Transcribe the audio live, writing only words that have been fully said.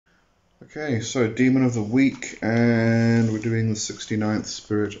Okay, so Demon of the Week, and we're doing the 69th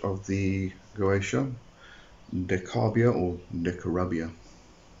spirit of the Goetia, Decarabia or Decarabia.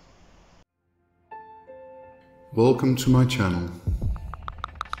 Welcome to my channel.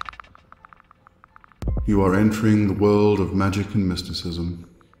 You are entering the world of magic and mysticism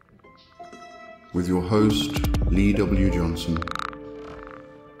with your host, Lee W. Johnson.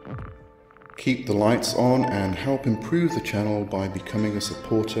 Keep the lights on and help improve the channel by becoming a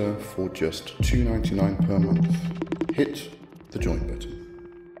supporter for just $2.99 per month. Hit the join button.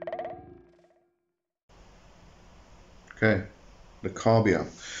 Okay, Decarabia.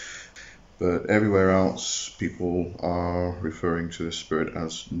 But everywhere else, people are referring to this spirit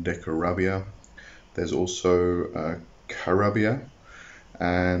as Decarabia. There's also Carabia,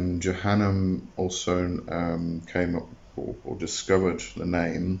 and Johannam also came up or discovered the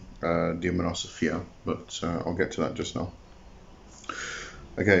name Demonosophia, but I'll get to that just now.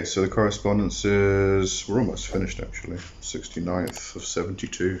 Okay, so the correspondences, we're almost finished actually, 69th of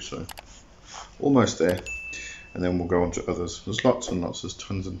 72, so almost there. And then we'll go on to others. There's lots and lots, there's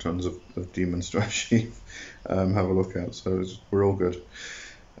tons and tons of demons to actually have a look at, so we're all good.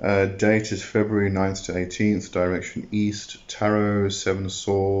 Date is February 9th to 18th, direction east, tarot, 7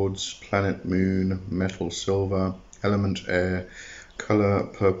 swords, planet moon, metal silver, element air, color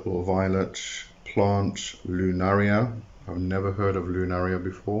purple or violet, plant lunaria. I've never heard of lunaria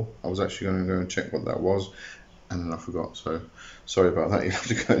before. I was actually going to go and check what that was, and then I forgot, so sorry about that. You have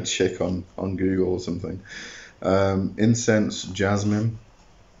to go and check on Google or something. Incense, jasmine.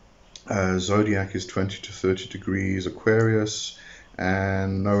 Zodiac is 20 to 30 degrees Aquarius,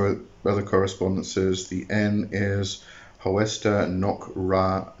 and no other correspondences. The N is Hoesta Nok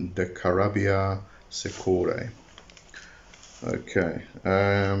Ra Decarabia Secore. Okay,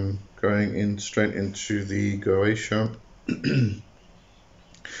 going in straight into the Goetia.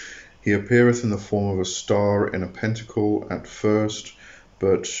 He appeareth in the form of a star in a pentacle at first,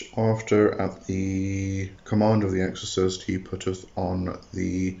 but after, at the command of the Exorcist, he putteth on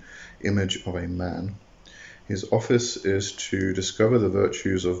the image of a man. His office is to discover the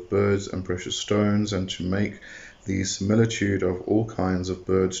virtues of birds and precious stones, and to make the similitude of all kinds of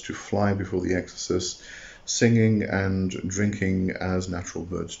birds to fly before the Exorcist, singing and drinking as natural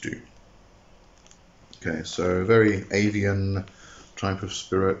birds do. Okay, so very avian type of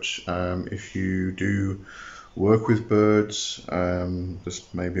spirit. If you do work with birds,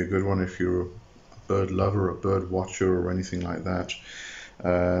 this may be a good one if you're a bird lover, a bird watcher, or anything like that.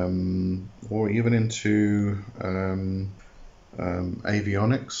 Or even into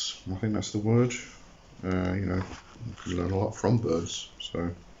avionics, I think that's the word. You know, you can learn a lot from birds, so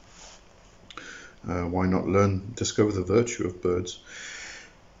why not discover the virtue of birds?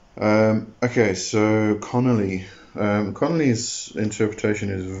 Okay, so Connolly. Connolly's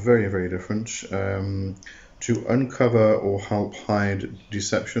interpretation is very, very different. To uncover or help hide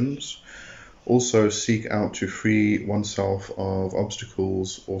deceptions, also seek out to free oneself of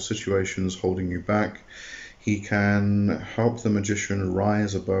obstacles or situations holding you back. He can help the magician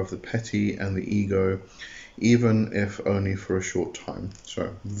rise above the petty and the ego, even if only for a short time.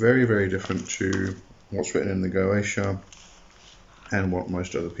 So very, very different to what's written in the Goetia and what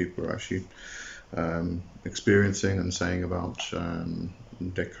most other people are actually experiencing and saying about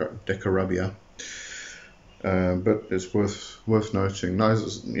Decarabia. But it's worth noting. Now,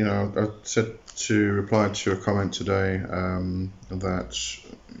 you know, I said to reply to a comment today that,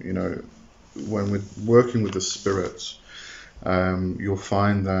 you know, when we're working with the spirits, you'll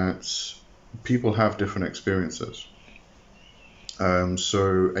find that people have different experiences.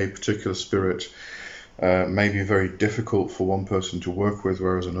 So a particular spirit may be very difficult for one person to work with,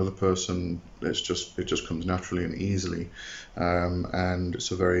 whereas another person, it just comes naturally and easily, and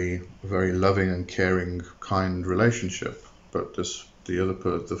it's a very, very loving and caring, kind relationship. But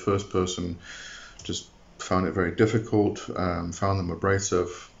the first person just found it very difficult, found them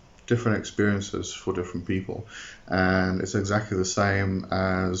abrasive. Different experiences for different people, and it's exactly the same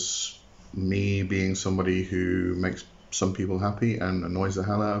as me being somebody who makes some people happy and annoys the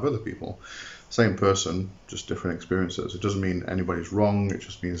hell out of other people. Same person, just different experiences. It doesn't mean anybody's wrong, it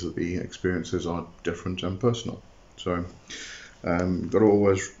just means that the experiences are different and personal. So got to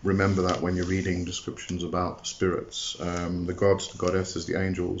always remember that when you're reading descriptions about the spirits, the gods, the goddesses, the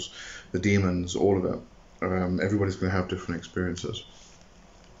angels, the demons, all of it. Everybody's going to have different experiences.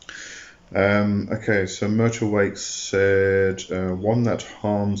 Okay, so Myrtle Wakes said, one that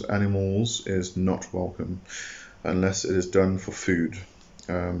harms animals is not welcome unless it is done for food.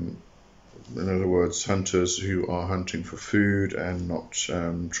 In other words, hunters who are hunting for food and not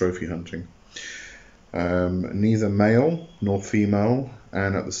trophy hunting. neither male nor female,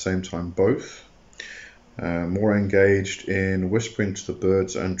 and at the same time both. More engaged in whispering to the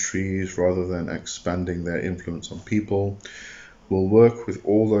birds and trees rather than expanding their influence on people. Will work with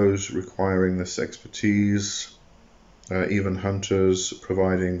all those requiring this expertise, even hunters,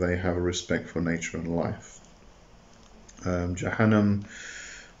 providing they have a respect for nature and life. Jahannam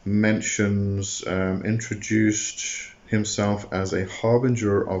mentions, introduced himself as a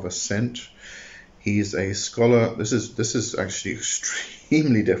harbinger of ascent. He's a scholar. This is actually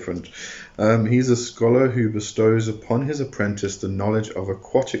extremely different. He's a scholar who bestows upon his apprentice the knowledge of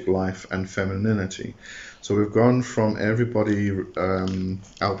aquatic life and femininity. So we've gone from everybody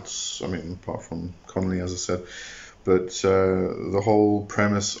else, I mean, apart from Connolly, as I said, but the whole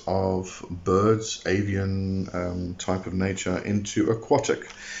premise of birds, avian type of nature, into aquatic.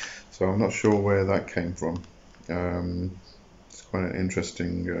 So I'm not sure where that came from. It's quite an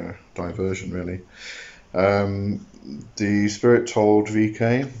interesting diversion, really. The spirit told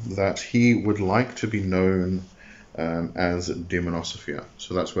VK that he would like to be known as Demonosophia.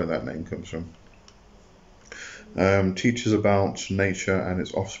 So that's where that name comes from. Teaches about nature and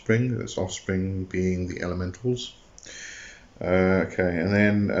its offspring being the elementals. Okay, and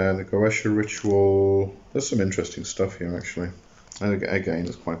then the Goetia ritual. There's some interesting stuff here, actually. And again,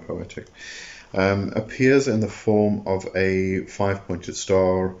 it's quite poetic. Appears in the form of a 5-pointed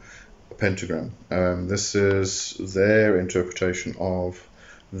star, a pentagram. This is their interpretation of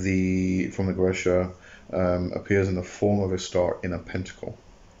from the Goetia. Appears in the form of a star in a pentacle.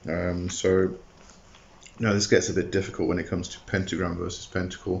 So now this gets a bit difficult when it comes to pentagram versus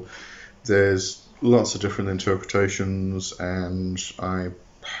pentacle. There's lots of different interpretations, and I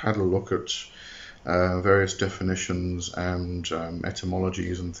had a look at various definitions and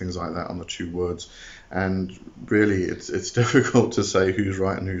etymologies and things like that on the two words, and really it's difficult to say who's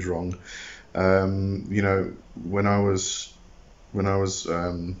right and who's wrong. You know, when I was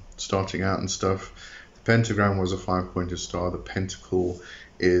starting out and stuff, the pentagram was a 5-pointed star. The pentacle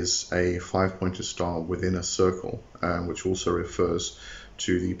is a 5-pointed star within a circle, which also refers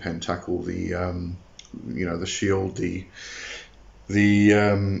to the pentacle, the the shield, the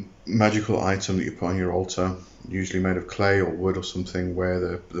magical item that you put on your altar, usually made of clay or wood or something, where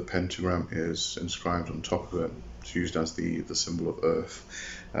the pentagram is inscribed on top of it. It's used as the symbol of earth.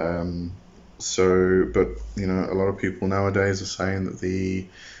 But a lot of people nowadays are saying that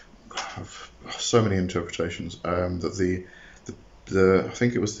so many interpretations, that I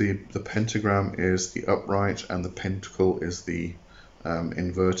think it was the pentagram is the upright and the pentacle is the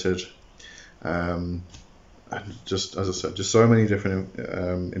inverted. And just as I said, just so many different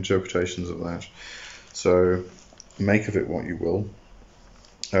interpretations of that. So make of it what you will.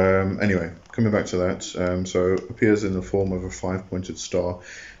 Anyway, coming back to that, so appears in the form of a 5-pointed star.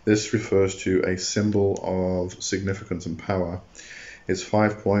 This refers to a symbol of significance and power. Its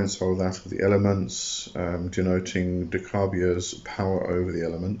 5 points are that of the elements, denoting Decarabia's power over the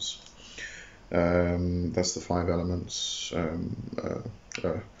elements. That's the 5 elements: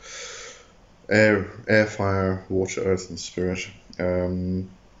 air, fire, water, earth, and spirit. I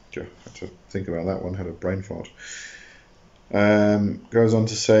had to think about that one, had a brain fart. Goes on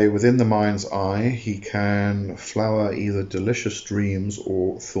to say, within the mind's eye, he can flower either delicious dreams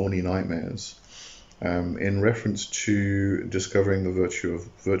or thorny nightmares. In reference to discovering the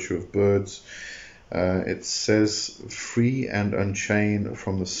virtue of birds, it says, free and unchain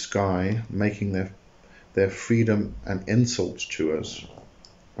from the sky, making their freedom an insult to us.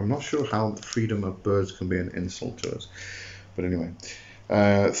 I'm not sure how the freedom of birds can be an insult to us, but anyway,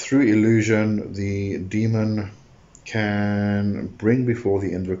 through illusion, the demon can bring before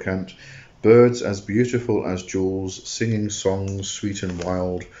the invocant birds as beautiful as jewels, singing songs sweet and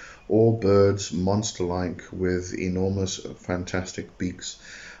wild, or birds monster-like with enormous fantastic beaks,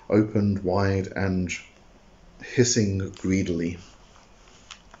 opened wide and hissing greedily.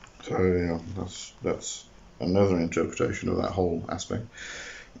 So that's another interpretation of that whole aspect.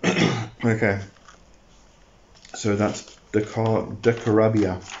 Okay, so that's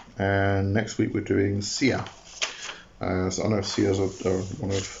Decarabia, and next week we're doing Sia. So I know Sia's are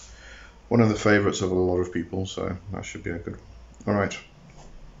one of the favourites of a lot of people, so that should be a good one. Alright,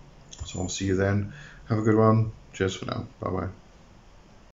 so I'll see you then. Have a good one. Cheers for now. Bye bye.